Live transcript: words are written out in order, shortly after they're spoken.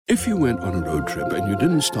If you went on a road trip and you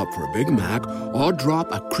didn't stop for a Big Mac or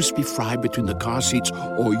drop a crispy fry between the car seats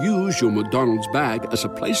or use your McDonald's bag as a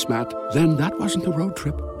placemat, then that wasn't a road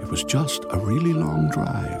trip. It was just a really long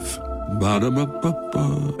drive.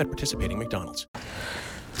 Ba-da-ba-ba-ba. At participating McDonald's.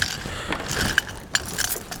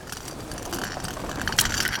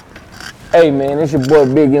 Hey man, it's your boy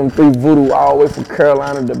BIGM3 Voodoo, all the way from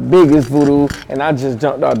Carolina, the biggest Voodoo, and I just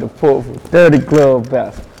jumped out the port for 30 club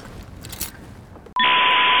passes.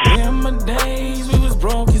 In my days, we was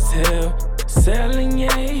broke as hell, selling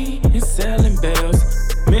yay and selling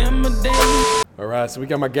bells. In my days. All right, so we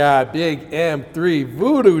got my guy BIGM3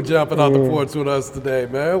 Voodoo jumping off the porch with us today,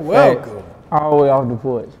 man. Welcome. All the way off the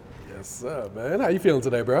porch. Yes, sir, man. How you feeling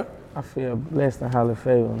today, bro? I feel blessed and highly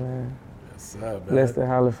favored, man. Yes, sir, man. Blessed and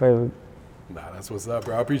highly favored. Nah, that's what's up,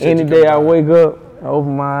 bro. I appreciate Any you day I coming by. wake up, I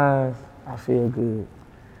open my eyes, I feel good.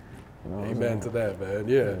 You know what I'm Amen saying? to that, man.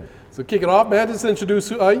 Yeah. So kick it off, man. Just introduce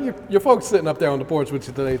your folks sitting up there on the porch with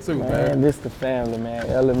you today, too, man. Man, this the family, man.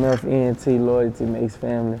 LMF ENT, Loyalty Makes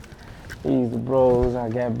Family. These the bros. I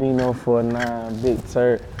got Bino 49, Big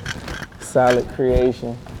Turk, Solid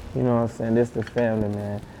Creation. You know what I'm saying? This the family,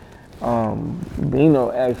 man.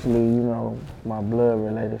 Bino actually, you know, my blood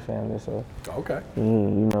related family, so. Okay. You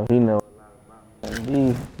know, he know.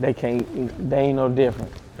 These, they ain't no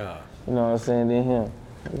different. You know what I'm saying, than him.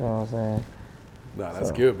 You know what I'm saying? Nah,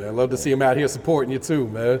 that's good, man. Love to see him out here supporting you too,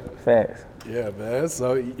 man. Facts. Yeah, man.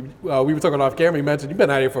 So we were talking off camera. You mentioned you've been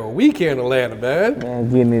out here for a week here in Atlanta, man. Man,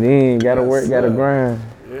 getting it in. Gotta work, gotta grind.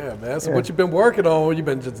 Yeah, man. So what you been working on? You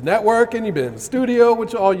been just networking? You been in the studio?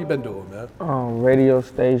 What all you been doing, man? Radio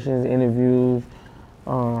stations, interviews,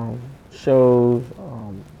 shows,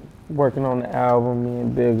 working on the album, me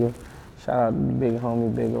and Bigger. Shout out to the big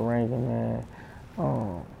homie, Bigger Rankin, man.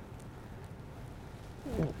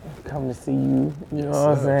 Come to see you, you know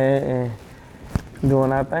what I'm saying? And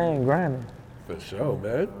doing our thing, grinding. For sure,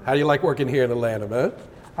 man. How do you like working here in Atlanta, man?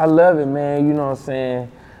 I love it, man, you know what I'm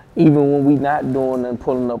saying? Even when we not doing and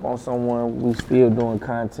pulling up on someone, we still doing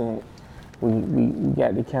content. We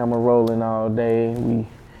got the camera rolling all day. We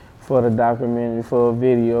for the documentary, for a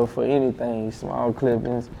video, for anything, small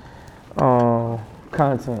clippings,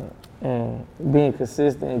 content. And being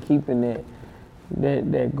consistent and keeping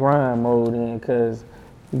that grind mode in, because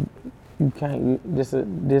you can't,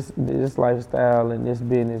 this lifestyle and this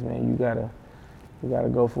business, man, you gotta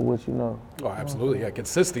go for what you know. Oh, absolutely. Yeah,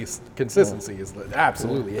 consistency is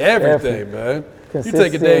absolutely everything, man. You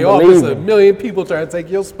take a day off, there's a million people trying to take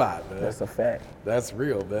your spot, man. That's a fact. That's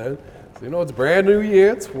real, man. So, you know, it's brand new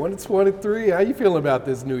year, 2023. How you feeling about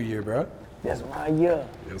this new year, bro? That's my year.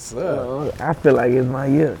 Yes, sir. I feel like it's my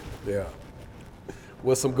year. Yeah.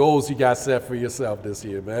 What's some goals you got set for yourself this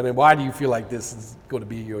year, man? And why do you feel like this is going to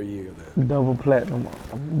be your year, then? Double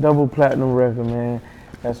platinum record, man.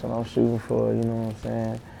 That's what I'm shooting for, you know what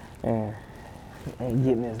I'm saying? And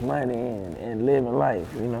getting this money and living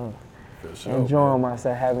life, you know? For sure, enjoying man.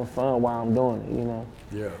 myself, having fun while I'm doing it, you know?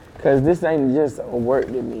 Yeah. Because this ain't just a work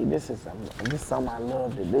to me. This is something I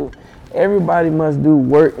love to do. Everybody must do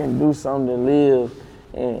work and do something to live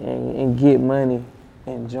and get money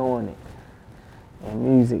enjoying it. And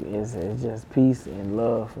music is just peace and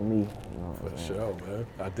love for me. You know For sure, man.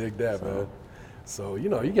 I dig that, man. So, you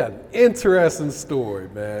know, you got an interesting story,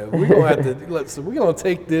 man. We're going to have to, we're going to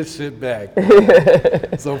take this shit back.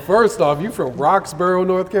 So first off, you from Roxborough,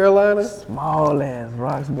 North Carolina? Small ass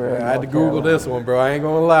Roxborough, I had to Google this one, bro. I ain't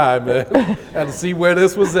going to lie, man. Had to see where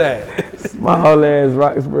this was at. Small ass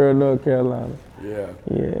Roxborough, North Carolina. Yeah.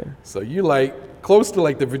 Yeah. So you like close to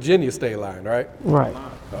like the Virginia state line, right? Right.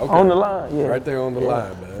 Okay. On the line, yeah. Right there on the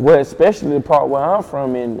line, man. Well, especially the part where I'm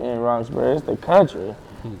from in Roxborough, it's the country.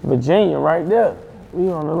 Virginia right there. We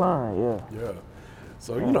on the line, yeah. Yeah.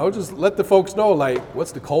 So, you know, just let the folks know, like,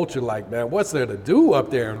 what's the culture like, man? What's there to do up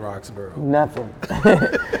there in Roxborough? Nothing.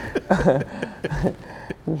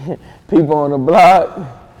 People on the block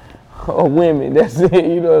or women, that's it,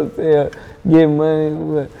 you know what I'm saying? Get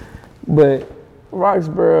money. But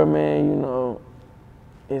Roxborough, man, you know,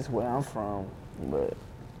 it's where I'm from. But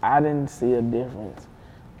I didn't see a difference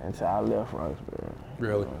until I left Roxborough.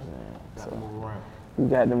 Really? You know what I'm saying? You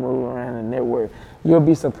got to move around and network. You'll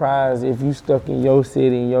be surprised if you stuck in your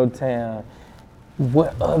city, in your town,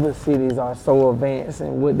 what other cities are so advanced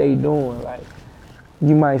and what they doing. Like,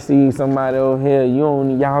 you might see somebody over here,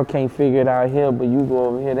 y'all can't figure it out here, but you go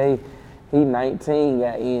over here, he 19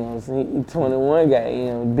 got M's, he 21 got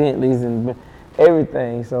M's, Bentleys and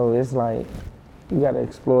everything. So it's like, you got to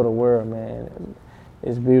explore the world, man.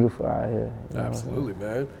 It's beautiful out here. Absolutely,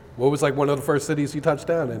 man. What was like one of the first cities you touched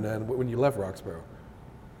down in when you left Roxborough?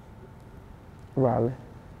 Raleigh.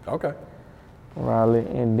 Okay. Raleigh,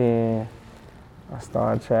 and then I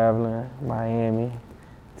started traveling, Miami,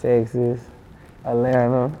 Texas,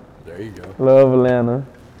 Atlanta. There you go. Love Atlanta.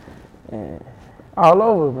 And all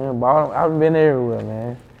over, man. Baltimore, I've been everywhere,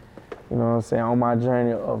 man. You know what I'm saying? On my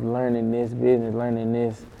journey of learning this business, learning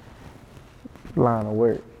this line of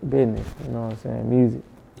work, business, you know what I'm saying? Music.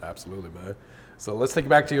 Absolutely, man. So let's take it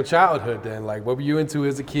back to your childhood then. Like, what were you into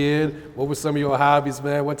as a kid? What were some of your hobbies,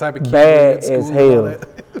 man? What type of kid Bad were you in school as and all hell.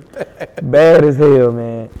 that? Bad as hell,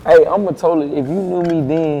 man. Hey, I'm a totally, if you knew me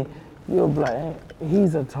then, you'll be like, hey,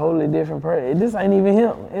 he's a totally different person. This ain't even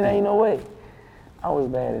him. It ain't no way. I was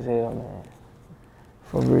bad as hell, man.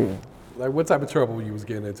 For real. Like, what type of trouble you was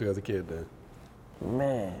getting into as a kid then?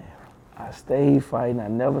 Man, I stayed fighting. I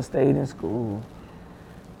never stayed in school.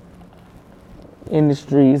 In the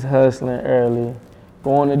streets, hustling early,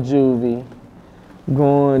 going to juvie,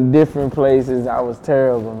 going different places. I was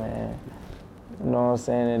terrible, man. You know what I'm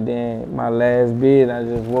saying? And then my last bid, I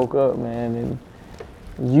just woke up, man,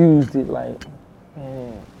 and used it like,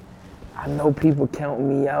 man, I know people count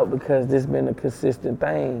me out because this been a consistent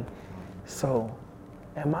thing. So,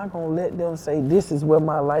 am I gonna let them say this is what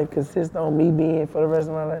my life consists on me being for the rest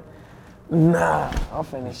of my life? Nah, I'm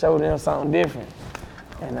finna show them something different.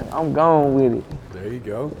 And I'm gone with it. There you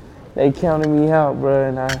go. They counted me out, bro,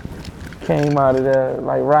 and I came out of there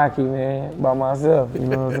like Rocky, man, by myself, you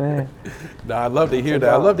know what I'm saying? Nah, I love to hear that.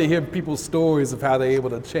 I love to hear people's stories of how they're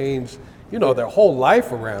able to change, you know, their whole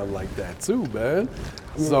life around like that too, man.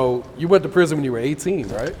 Yeah. So you went to prison when you were 18,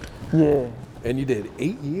 right? Yeah. And you did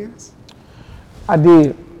 8 years? I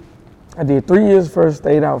did 3 years first,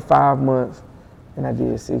 stayed out 5 months, and I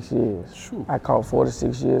did 6 years. Shoot. I caught 4 to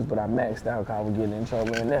 6 years, but I maxed out because I was getting in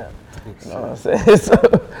trouble in there. You know what I'm saying?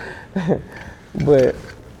 So, but,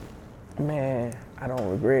 man, I don't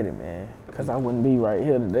regret it, man, because I wouldn't be right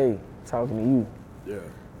here today talking to you. Yeah.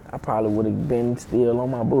 I probably would have been still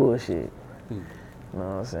on my bullshit. You know what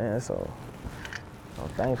I'm saying? So, I'm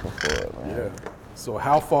thankful for it, man. Yeah. So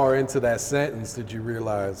how far into that sentence did you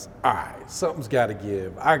realize, all right, something's got to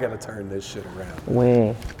give. I got to turn this shit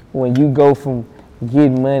around. When you go from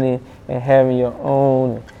getting money and having your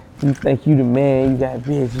own, you think you the man, you got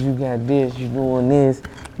bitches, you got this, you doing this,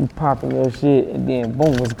 you popping your shit, and then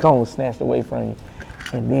boom, it's gone, snatched away from you.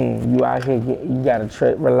 And then you out here, you got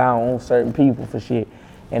to rely on certain people for shit,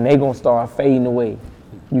 and they gonna start fading away.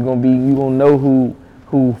 You gonna know who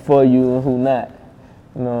for you and who not.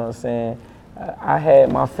 You know what I'm saying? I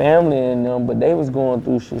had my family in them, but they was going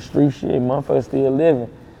through shit, street shit, motherfuckers still living.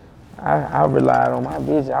 I relied on my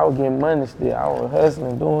bitch. I was getting money still. I was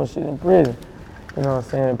hustling, doing shit in prison. You know what I'm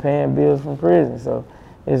saying? Paying bills from prison. So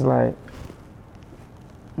it's like,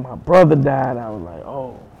 my brother died. I was like,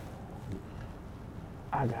 oh,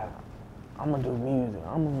 I'm gonna do music.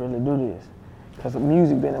 I'm gonna really do this. Because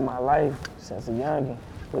music been in my life since a youngin'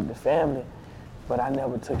 with the family, but I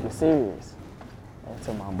never took it serious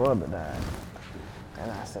until my brother died. And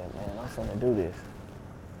I said, man, I'm finna do this.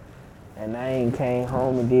 And I ain't came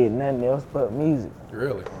home and did nothing else but music.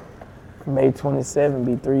 Really? May 27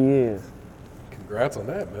 be 3 years. Congrats on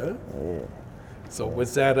that, man. Yeah. So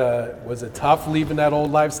was it tough leaving that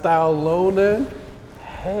old lifestyle alone then?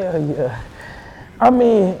 Hell yeah. I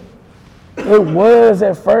mean, it was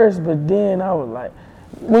at first, but then I was like,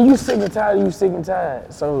 when you sick and tired, you sick and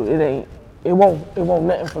tired. So it won't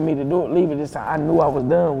nothing for me to do it, leave it this time. I knew I was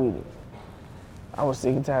done with it. I was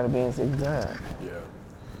sick and tired of being sick and tired. Yeah.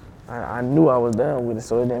 I knew I was done with it,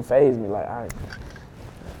 so it didn't faze me. Like I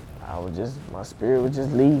was just, my spirit was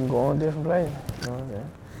just leaving, going different places. You know what I'm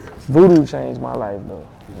saying? Voodoo changed my life though.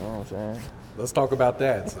 You know what I'm saying? Let's talk about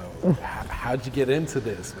that. So how'd you get into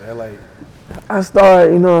this, man? Like, I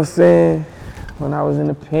started, you know what I'm saying, when I was in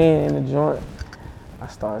the pen, in the joint, I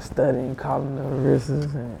started studying, calling the risks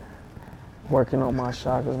and working on my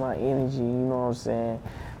chakras, my energy, you know what I'm saying?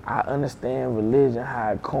 I understand religion,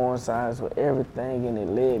 how it coincides with everything, and it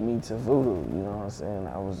led me to voodoo, you know what I'm saying?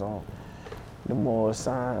 I was on the moral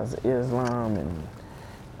signs of Islam, and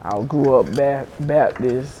I grew up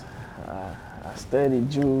Baptist. I studied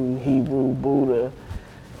Jew, Hebrew, Buddha,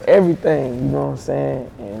 everything, you know what I'm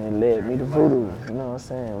saying? And it led me to voodoo, you know what I'm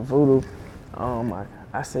saying? Voodoo,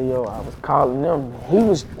 I said, yo, I was calling them.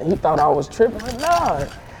 He thought I was tripping. Like, nah,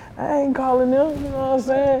 I ain't calling them, you know what I'm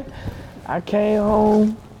saying? I came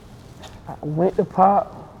home, I went to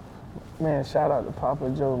Pop. Man, shout out to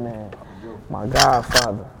Papa Joe, man. My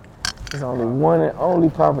godfather. There's only one and only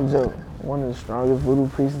Papa Joe, one of the strongest voodoo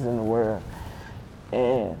priests in the world.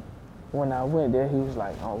 And when I went there, he was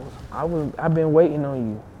like, oh, I've been waiting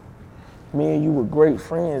on you. Me and you were great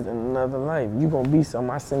friends in another life. You gonna be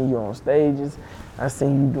something. I seen you on stages. I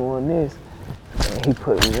seen you doing this. And he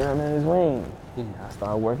put me down in his wing. I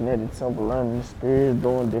started working at the temple, learning the spirit,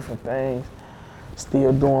 doing different things,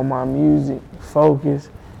 still doing my music, focus,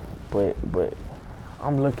 but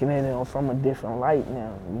I'm looking at it from a different light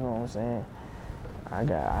now, you know what I'm saying?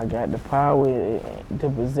 I got the power to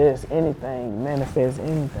possess anything, manifest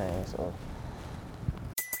anything, so.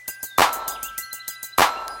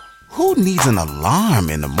 Who needs an alarm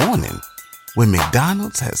in the morning when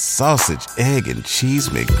McDonald's has sausage, egg, and cheese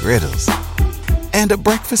McGriddles and a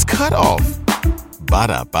breakfast cutoff?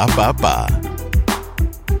 Ba-da-ba-ba-ba.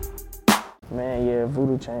 Man, yeah,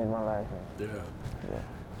 Voodoo changed my life, man. Yeah.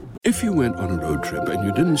 If you went on a road trip and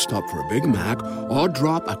you didn't stop for a Big Mac or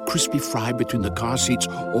drop a crispy fry between the car seats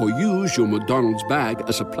or use your McDonald's bag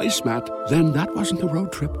as a placemat, then that wasn't a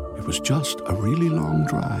road trip. It was just a really long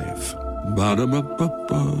drive.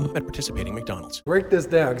 Ba-da-ba-ba-ba. At participating McDonald's. Break this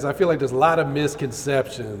down, because I feel like there's a lot of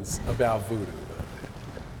misconceptions about Voodoo.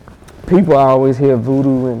 People always hear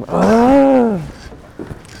Voodoo and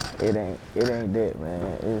it ain't that, man.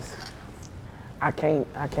 It's I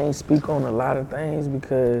can't speak on a lot of things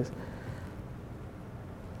because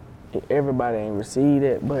everybody ain't received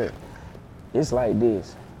it, but it's like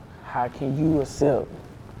this. How can you accept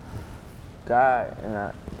God and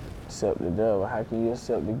not accept the devil? How can you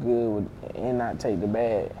accept the good and not take the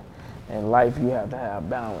bad? In life, you have to have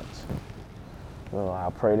balance. You know,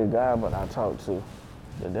 I pray to God, but I talk to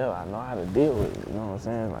the devil. I know how to deal with it, you know what I'm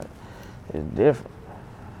saying? Like, it's different.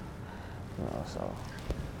 You know, so,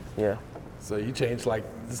 yeah. So you changed, like,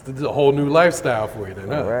 this is a whole new lifestyle for you then,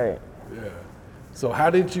 huh? Right. Yeah. So how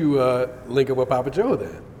did you link up with Papa Joe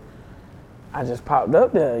then? I just popped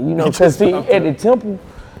up there, you know, because at the temple,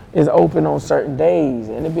 it's open on certain days,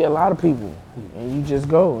 and there be a lot of people, and you just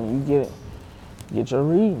go and you get your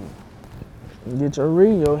reading. You get your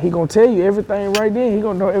reading. He gonna tell you everything right there. He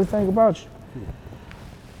gonna know everything about you.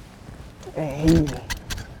 And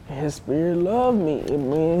his spirit loved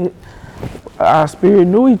me. Our spirit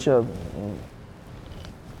knew each other. And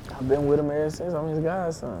I've been with him ever since. I'm his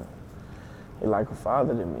godson. He's like a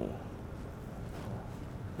father to me.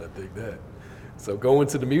 I dig that. So going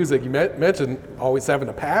to the music, you mentioned always having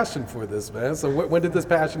a passion for this, man. So when did this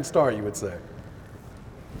passion start, you would say?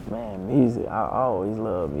 Man, music, I always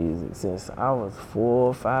loved music since I was 4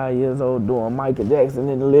 or 5 years old doing Michael Jackson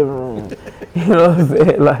in the living room. You know what I'm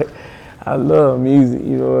saying? Like, I love music,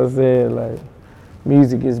 you know what I'm saying? Like,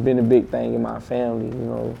 music has been a big thing in my family,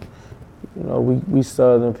 you know, we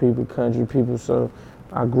Southern people, country people, so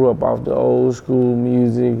I grew up off the old school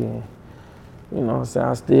music, and you know what I'm saying,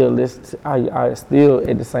 I still listen I still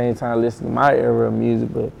at the same time listen to my era of music,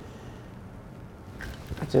 but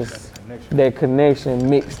that connection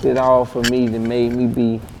mixed it all for me that made me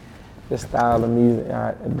be the style of music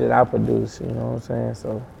that I produce, you know what I'm saying?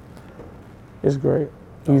 So it's great.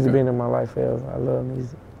 Music been in my life forever. I love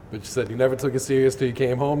music. But you said you never took it serious till you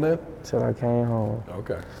came home then? Till I came home.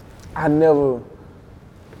 Okay. I never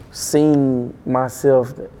seen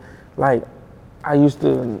myself, like, I used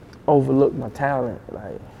to overlook my talent.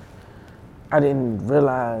 Like, I didn't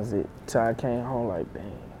realize it till I came home, like,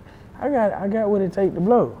 dang, I got what it take to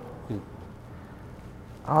blow.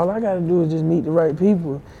 All I gotta do is just meet the right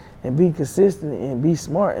people and be consistent and be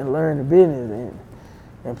smart and learn the business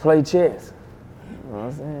and play chess. You know what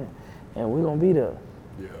I'm saying? And we're gonna be there.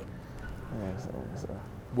 Yeah. You know what I'm saying? So.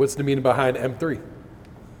 What's the meaning behind M3?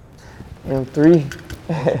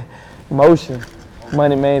 M3, motion,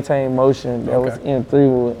 money maintain motion. That was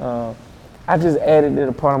M3. I just added it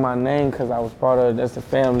a part of my name because I was part of, that's the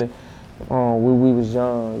family. When we was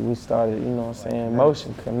young, we started, you know what I'm saying,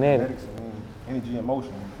 motion, kinetic. Energy and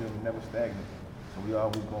motion, you feel me, never stagnant. So we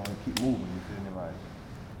always going to keep moving, you feel me, like,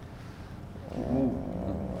 keep moving.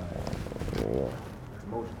 Yeah. It's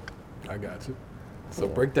motion. I got you. So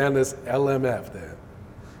break down this LMF then.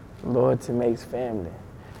 Loyalty makes family.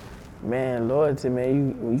 Man, loyalty,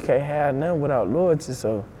 man, you can't have nothing without loyalty.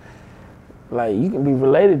 So, like, you can be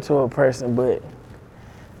related to a person, but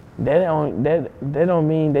that don't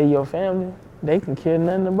mean they your family. They can care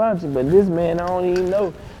nothing about you. But this man, I don't even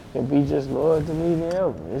know, can be just loyal to me than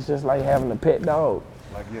ever. It's just like having a pet dog.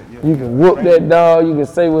 Like, you can whoop that dog, you can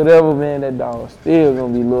say whatever, man, that dog still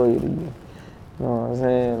gonna be loyal to you. You know what I'm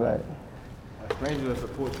saying? Like, a stranger will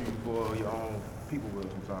support you for your own people will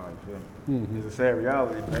sometimes, you feel me? It's a sad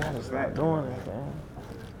reality. I gotta stop doing it, man.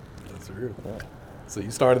 That's real. Yeah. So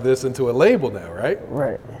you started this into a label now, right?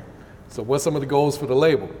 Right. So what's some of the goals for the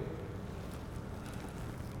label?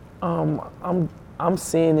 I'm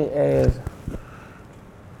seeing it as,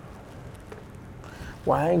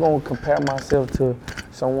 well, I ain't gonna compare myself to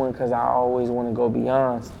someone because I always want to go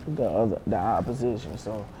beyond the opposition.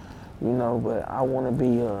 So, you know, but I want to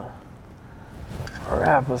be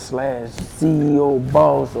rapper slash CEO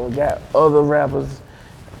boss or got other rappers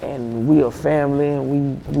and we a family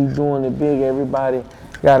and we doing it big. Everybody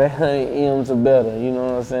got 100 M's or better, you know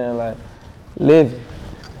what I'm saying? Like living,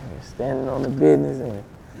 standing on the business and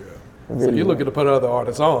So you're looking to put other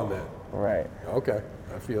artists on then? Right. Okay,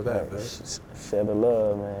 I feel that, man. Share the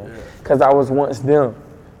love, man. Cause I was once them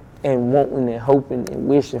and wanting and hoping and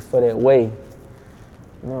wishing for that way.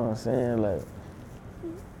 You know what I'm saying? Like,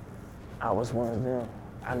 I was one of them.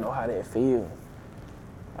 I know how that feels.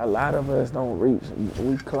 A lot of us don't reach.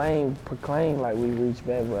 We proclaim like we reach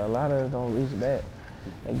back, but a lot of us don't reach back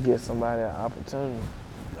and give somebody an opportunity.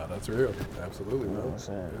 No, that's real. Absolutely, man. You know what I'm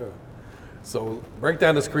saying? Yeah. So break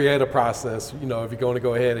down this creative process. You know, if you're going to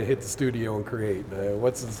go ahead and hit the studio and create, man,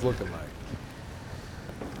 what's this looking like?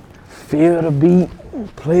 Feel the beat,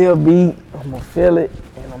 play a beat. I'm gonna feel it,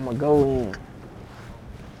 and I'm gonna go in.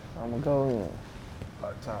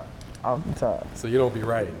 Off the top. So you don't be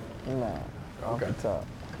writing? Nah, off the top.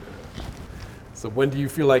 So when do you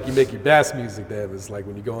feel like you make your best music then? It's like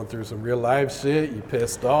when you're going through some real life shit, you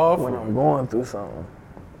pissed off? When I'm going through something.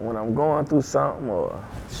 Or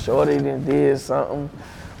shorty done did something.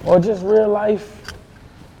 Or just real life.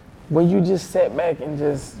 When you just sit back and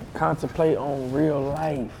just contemplate on real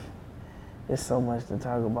life. There's so much to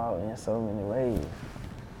talk about in so many ways.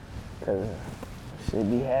 Cause shit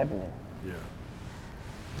be happening. Yeah.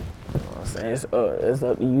 You know what I'm saying? It's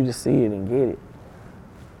up to you to see it and get it.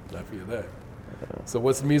 I feel that. So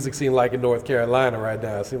what's the music scene like in North Carolina right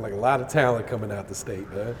now? It seems like a lot of talent coming out the state,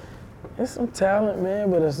 man. It's some talent, man,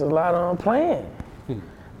 but it's a lot of them playing.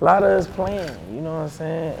 A lot of us playing, you know what I'm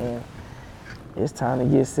saying? And it's time to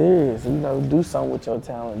get serious. You know, do something with your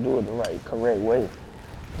talent, do it the right, correct way.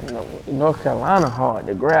 You know, North Carolina hard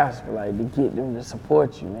to grasp, like to get them to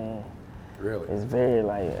support you, man. Really? It's very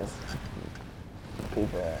like,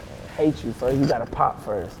 people hate you first. You gotta pop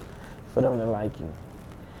first for them to like you.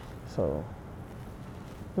 So,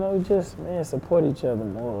 you know, just, man, support each other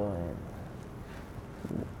more and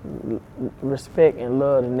respect and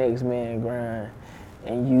love the next man grind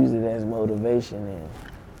and use it as motivation and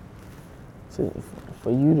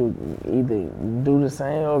for you to either do the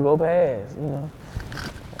same or go past, you know.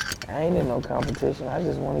 I ain't in no competition. I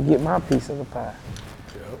just want to get my piece of the pie.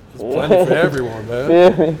 Yep. There's plenty for everyone,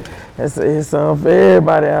 man. Feel me? It's something for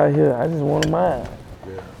everybody out here. I just want mine.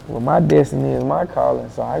 Yeah. Well, my destiny is my calling,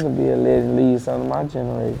 so I can be a legend, lead some of my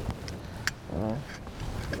generation. You know?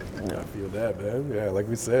 I feel that, man. Yeah, like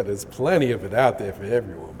we said, there's plenty of it out there for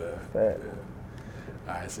everyone, man. Fact.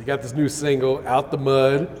 Yeah. All right, so you got this new single, Out the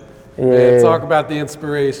Mud. Yeah. Man, talk about the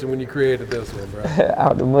inspiration when you created this one, bro.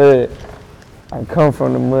 Out the mud. I come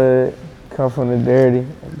from the mud, come from the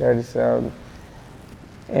dirty South.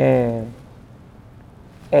 And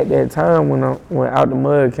at that time when Out the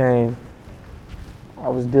Mud came, I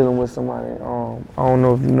was dealing with somebody, I don't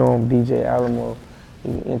know if you know him, DJ Alamo.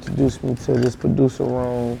 He introduced me to this producer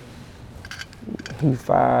room. He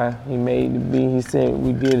fired, he made the beat. He said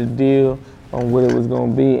we did a deal on what it was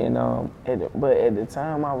gonna be. And but at the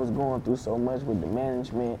time I was going through so much with the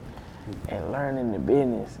management and learning the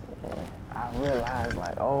business. And I realized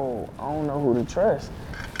like, oh, I don't know who to trust.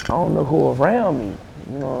 I don't know who around me.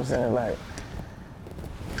 You know what I'm saying? Like,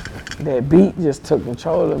 that beat just took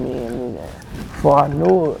control of me, and before I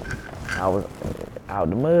knew it, I was out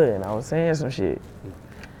the mud and I was saying some shit.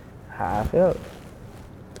 How I felt.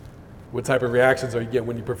 What type of reactions are you getting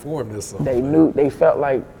when you perform this song? They felt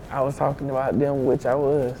like I was talking about them, which I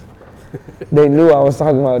was. They knew I was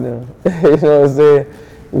talking about them. You know what I'm saying?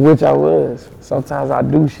 Which I was. Sometimes I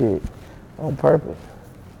do shit on purpose.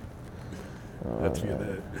 That's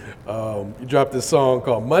good. You dropped this song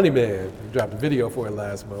called Money Man. You dropped a video for it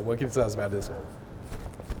last month. What can you tell us about this one?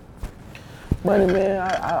 Money Man,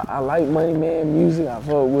 I like Money Man music. I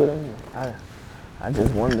fuck with him. I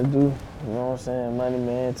just wanted to do, you know what I'm saying, Money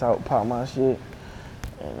Man, pop my shit.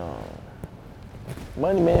 And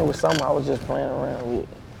Money Man was something I was just playing around with.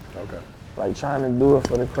 Okay. Like trying to do it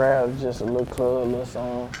for the crowd, just a little club, a little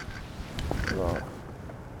song. So,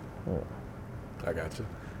 yeah. I got you.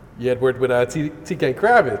 You had worked with TK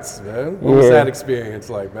Kravitz, man. What was that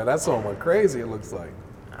experience like, man? That song went crazy, it looks like.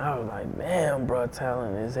 I was like, damn, bro,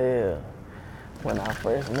 talent as hell. When I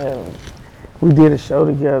first met him, we did a show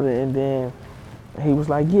together, and then he was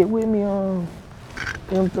like, get with me on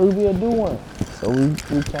M3, we'll do one. So we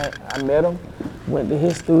came, I met him, went to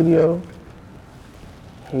his studio.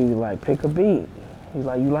 He was like, pick a beat. He was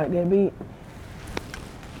like, you like that beat?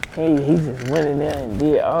 He just went in there and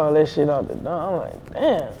did all that shit out the door. I'm like,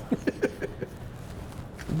 damn.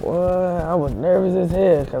 Boy, I was nervous as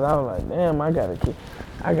hell because I was like, damn, I gotta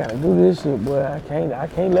do this shit, boy. I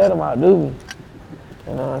can't let him outdo me.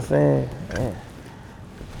 You know what I'm saying? And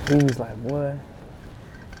he was like, boy,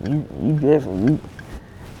 you different.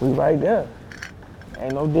 We right there.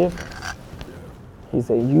 Ain't no difference. He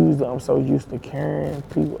said, I'm so used to carrying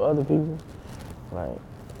other people. Like,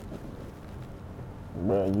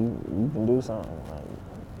 bro, you can do something. Like,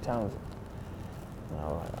 talented. And I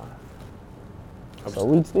was like, all right. So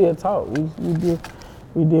we still talk. We deal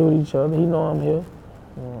with each other. He know I'm here.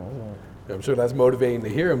 You know what I'm saying? I'm sure that's motivating to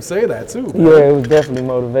hear him say that too, man. Yeah, it was definitely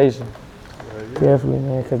motivation. Yeah. Definitely,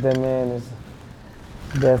 man, because that man is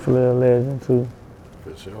definitely a legend too.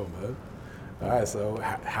 For sure, man. All right, so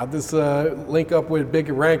how'd this link up with Big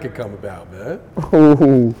Rankin come about, man?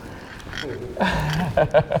 Ooh.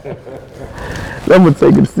 I'm gonna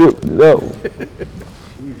take a sip of that one.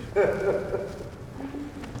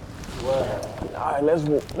 All right,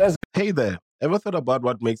 let's. Hey there, ever thought about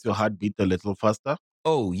what makes your heart beat a little faster?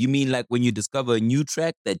 Oh, you mean like when you discover a new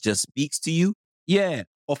track that just speaks to you? Yeah,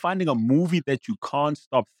 or finding a movie that you can't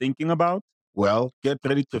stop thinking about? Well, get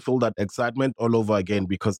ready to feel that excitement all over again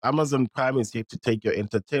because Amazon Prime is here to take your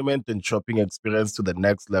entertainment and shopping experience to the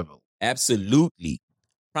next level. Absolutely.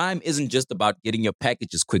 Prime isn't just about getting your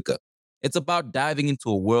packages quicker. It's about diving into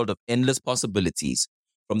a world of endless possibilities,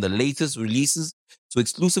 from the latest releases to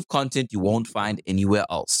exclusive content you won't find anywhere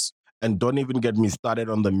else. And don't even get me started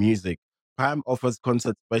on the music. Prime offers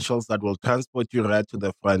concert specials that will transport you right to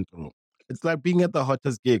the front room. It's like being at the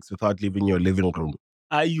hottest gigs without leaving your living room.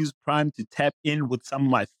 I use Prime to tap in with some of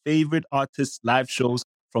my favorite artists' live shows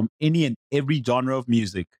from any and every genre of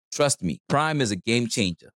music. Trust me, Prime is a game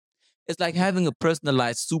changer. It's like having a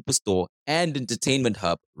personalized superstore and entertainment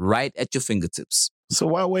hub right at your fingertips. So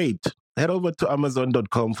why wait? Head over to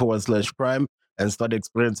amazon.com/prime and start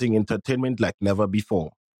experiencing entertainment like never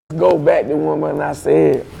before. Go back to when I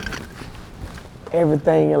said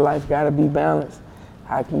everything in life gotta be balanced.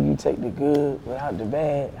 How can you take the good without the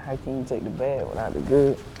bad? How can you take the bad without the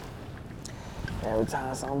good? Every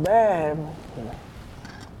time something bad happens,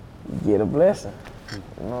 you get a blessing.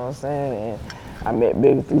 You know what I'm saying? And I met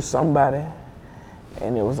Bigger through somebody,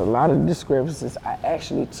 and there was a lot of discrepancies. I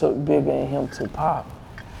actually took Bigger and him to Pop.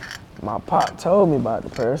 My Pop told me about the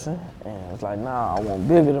person, and I was like, nah, I want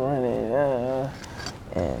Bigger to run it.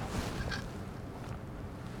 And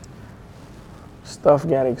stuff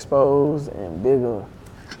got exposed, and Bigger,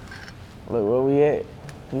 look where we at.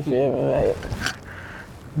 You feel me? Like,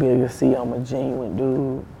 Bigger see I'm a genuine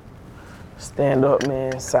dude, stand up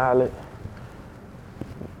man, solid.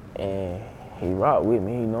 And he rock with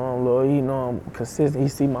me. He know I'm loyal. He know I'm consistent. He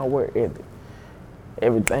see my work ethic.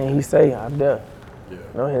 Everything he say, I'm there. Yeah.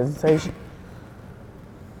 No hesitation.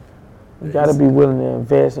 You gotta be willing to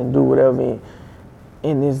invest and do whatever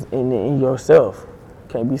in yourself.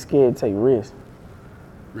 Can't be scared to take risks.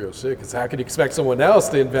 Real shit, because how can you expect someone else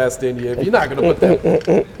to invest in you if you're not gonna put that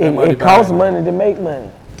money It costs money to make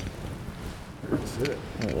money. Real shit.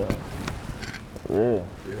 Yeah. Real.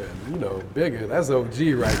 Yeah, you know, Bigger, that's OG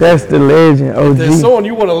right That's there. the legend, OG. If there's someone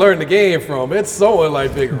you want to learn the game from, it's someone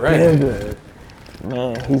like Bigger, right?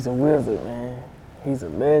 Man, he's a wizard, man. He's a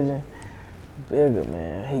legend. Bigger,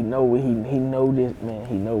 man. He know what he know this, man.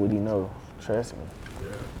 He know what he know. Trust me. Yeah.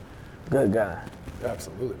 Good guy.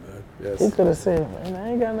 Absolutely, man. Yes. He could have said, man, I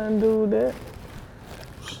ain't got nothing to do with that.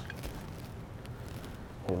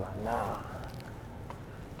 He was like, nah.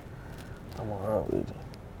 I'm gonna roll with you.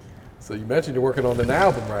 So you mentioned you're working on an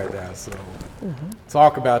album right now, so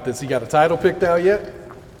talk about this. You got a title picked out yet?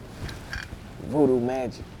 Voodoo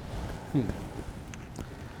Magic. You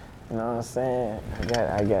know what I'm saying?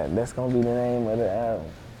 I got. That's gonna be the name of the album.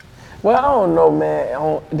 Well, I don't know,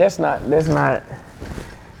 man. That's not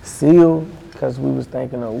sealed, cause we was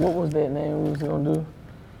thinking of what was that name we was gonna do?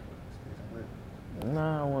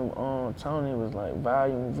 Nah, when Tony was like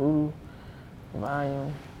Volume.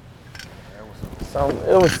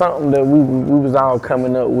 It was something that we was all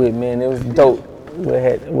coming up with, man. It was dope.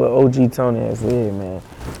 What OG Tony had said, man.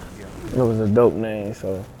 It was a dope name,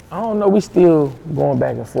 so I don't know. We still going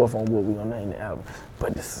back and forth on what we gonna name the album,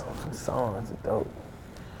 but the songs are dope.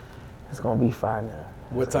 It's gonna be fire now.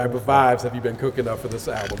 What type of vibes have you been cooking up for this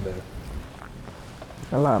album, man?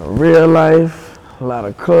 A lot of real life, a lot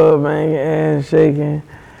of club banging, ass shaking.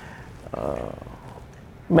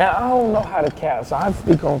 Man, I don't know how to cap, so I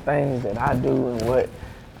speak on things that I do and what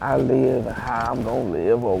I live and how I'm gonna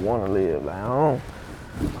live or wanna live. Like I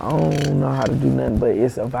don't know how to do nothing, but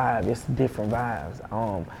it's a vibe. It's different vibes.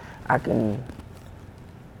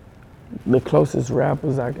 The closest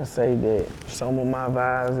rappers I can say that some of my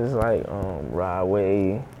vibes is like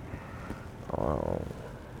Rodway,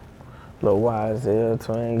 Lil YSL,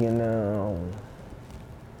 Twangin',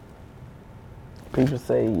 people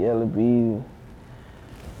say Yellow B.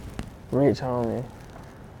 Rich homie,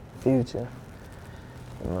 Future.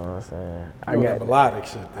 You know what I'm saying? I got melodic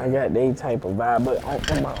shit. There. I got they type of vibe, but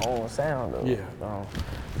on my own sound though. Yeah.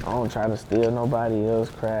 I don't try to steal nobody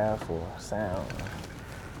else's craft or sound.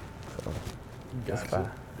 So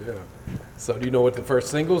Gotcha. Yeah. So do you know what the first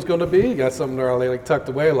single's gonna be? You got something already like tucked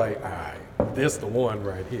away, like, all right, this the one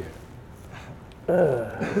right here.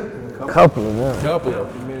 Couple of them. Couple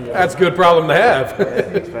of them. That's a good problem to have.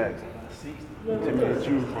 Facts. Tell me to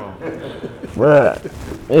choose from. Bruh,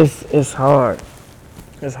 it's hard.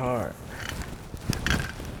 It's hard.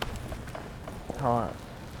 Hard.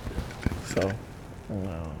 So,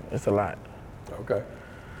 it's a lot. Okay.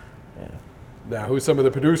 Yeah. Now, who's some of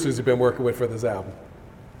the producers you've been working with for this album?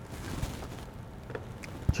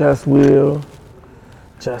 Just Will.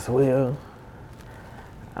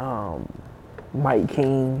 Mike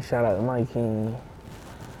King, shout out to Mike King.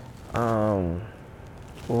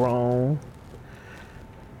 Rome.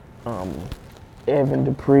 Evan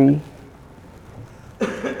Dupree.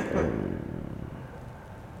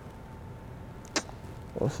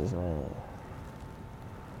 What's his name?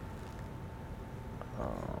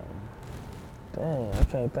 Dang, I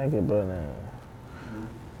can't think of the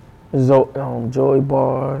name. Joey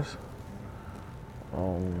Bars.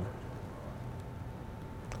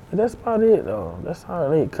 That's about it though. That's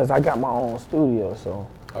all it is. Cause I got my own studio, so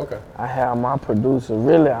Okay. I have my producer.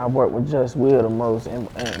 Really, I work with Just Will the most and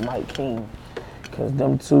Mike King, cause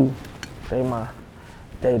them two, they my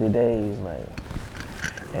day-to-days, like,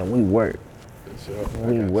 and we work. Sure.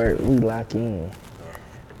 We work. We lock in.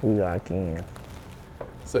 We lock in.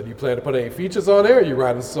 So do you plan to put any features on there, or you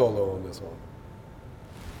riding solo on this one?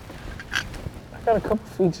 I got a couple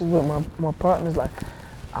features with my partners. Like,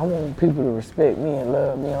 I want people to respect me and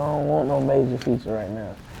love me. I don't want no major feature right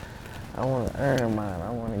now. I want to earn mine. I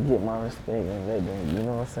want to get my respect and let them, you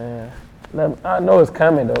know what I'm saying? I know it's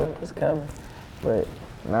coming though. It's coming, but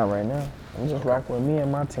not right now. I'm just rocking with me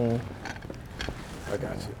and my team. I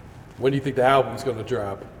got you. When do you think the album's gonna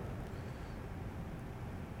drop?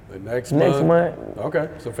 Like next month? Next month. Okay,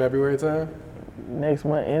 so February time? Next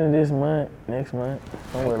month, end of this month, next month,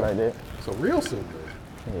 somewhere like that. So real soon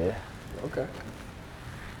then? Yeah. Okay.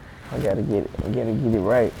 I gotta get it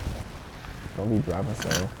right. Gonna be dropping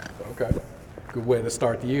soon. Okay. Good way to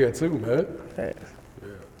start the year too, man. Thanks.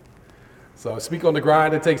 Yeah. So speak on the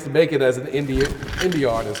grind it takes to make it as an indie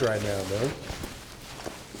artist right now, man.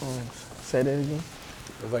 Say that again.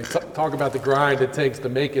 It's like talk about the grind it takes to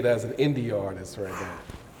make it as an indie artist right now.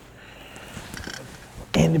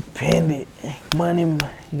 Independent, money,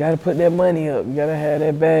 you gotta put that money up. You gotta have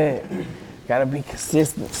that bag. Gotta be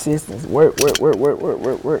consistent. Work.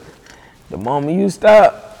 The moment you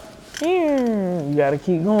stop, you gotta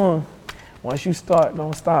keep going. Once you start,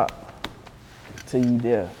 don't stop till you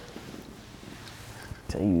there.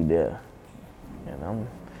 And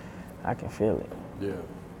I can feel it. Yeah.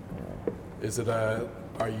 Is it are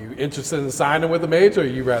you interested in signing with a major, or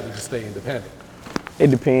you rather just stay independent?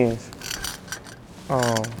 It depends.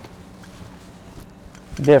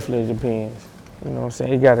 Definitely depends. You know what I'm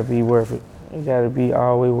saying? It gotta be worth it. It gotta be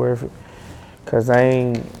always worth it. Cause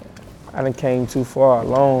I done came too far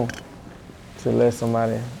alone to let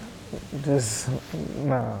somebody just,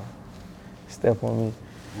 step on me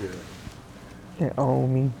Yeah. and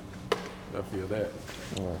own me. I feel that.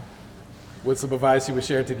 Yeah. What's some advice you would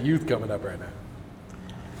share to the youth coming up right now?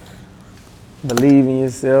 Believe in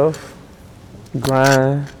yourself,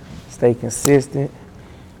 grind, stay consistent,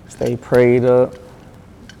 stay prayed up,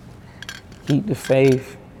 keep the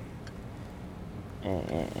faith,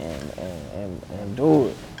 and do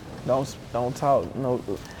it. Don't talk.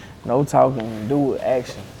 No talking. Do it.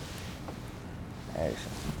 Action. I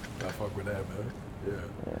fuck with that, man.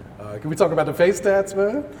 Yeah. Can we talk about the face tats,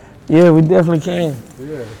 man? Yeah, we definitely can.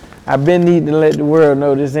 Yeah. I've been needing to let the world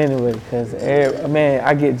know this anyway, because, man,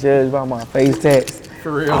 I get judged by my face tats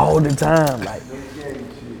For real? all the time.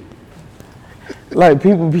 Like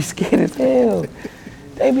people be scared as hell.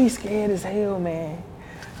 They be scared as hell, man.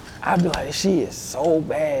 I be like, she is so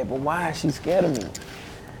bad, but why is she scared of me?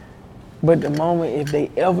 But the moment if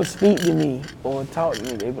they ever speak to me or talk to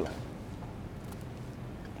me, they be like,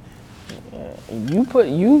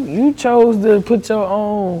 you chose to put your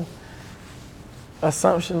own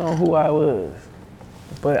assumption on who I was.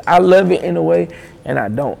 But I love it in a way, and I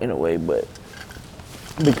don't in a way, but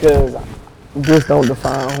because this don't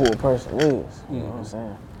define who a person is. You know what I'm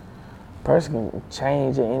saying? A person can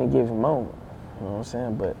change at any given moment. You know what I'm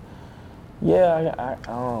saying? But yeah, I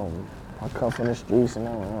come from the streets and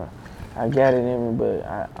I got it in me, but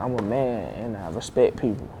I'm a man and I respect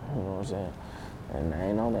people. You know what I'm saying? And I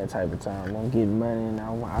ain't on that type of time. I'm getting money and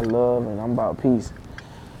I love and I'm about peace.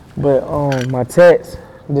 But my tats,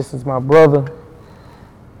 this is my brother.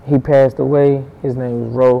 He passed away. His name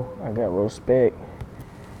was Ro. I got respect.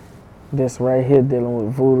 This right here dealing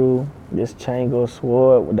with Voodoo. This Chango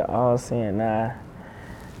sword with the all-seeing eye.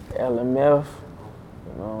 LMF.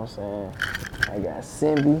 You know what I'm saying? I got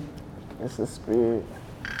Simbi. It's a spirit.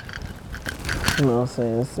 You know what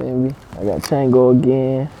I'm saying? Simbi. I got Chango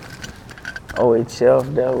again.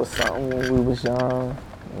 OHF, that was something when we was young.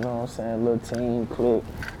 You know what I'm saying? Little teen clique.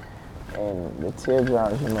 And the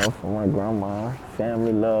teardrops, you know, from my grandma,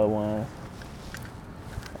 family, loved ones.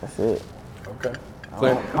 That's it. Okay.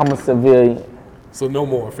 I'm a civilian. So no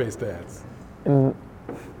more face tats. I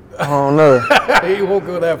don't know. He won't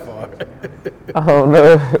go that far. I don't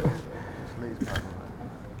know.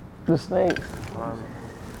 The snakes.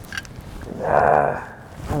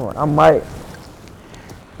 I might.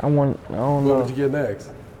 I don't know. What would you get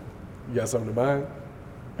next? You got something in mind?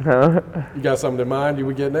 Huh? You got something in mind you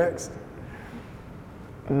would get next?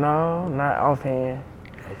 No, not offhand.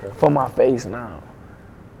 Okay. For my face now.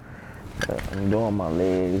 I'm doing my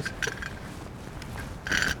legs.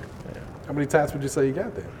 How many tats would you say you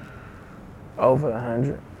got there? Over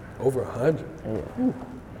 100. Over 100? Yeah.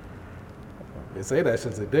 They say that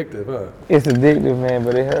shit's addictive, huh? It's addictive, man,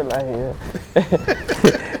 but it hurt like hell.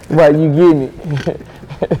 But you getting it.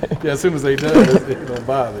 Yeah, as soon as they done, it don't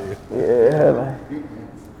bother you. Yeah, it hurt like.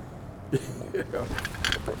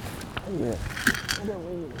 Yeah.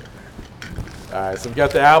 All right, so we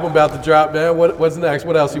got the album about to drop, man. What's next?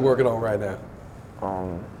 What else you working on right now?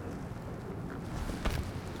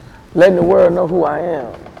 Letting the world know who I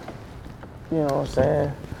am. You know what I'm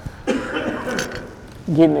saying?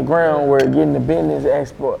 Getting the groundwork, getting the business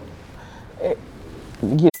export.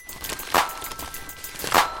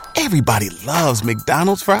 Everybody loves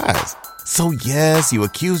McDonald's fries. So yes, you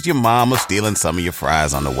accused your mom of stealing some of your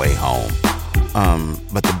fries on the way home.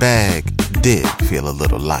 But the bag did feel a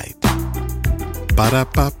little light.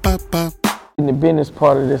 Ba-da-ba-ba-ba. In the business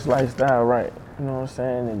part of this lifestyle, right? You know what I'm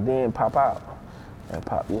saying? And then pop out and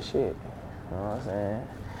pop your shit. You know what I'm saying?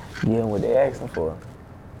 Getting what they asking for.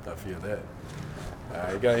 I feel that. All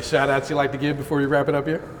right, you got any shout outs you like to give before you wrap it up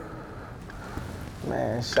here?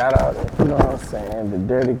 Man, shout out, you know what I'm saying? The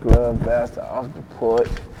Dirty Glove Bastard off the porch.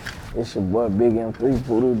 It's your boy BIGM3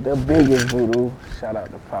 Voodoo, the biggest Voodoo. Shout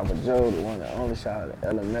out to Papa Joe, the one and only. Shout out to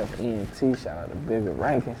LMF ENT. Shout out to Bigger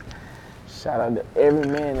Rankings. Shout out to every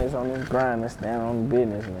man that's on this grind that's standing on the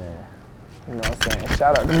business, man. You know what I'm saying?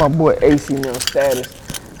 Shout out to my boy AC Mill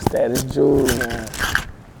Status Jewels, man.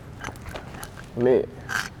 Lit.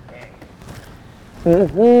 In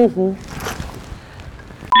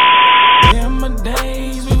my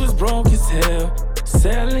days, we was broke as hell.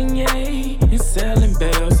 Selling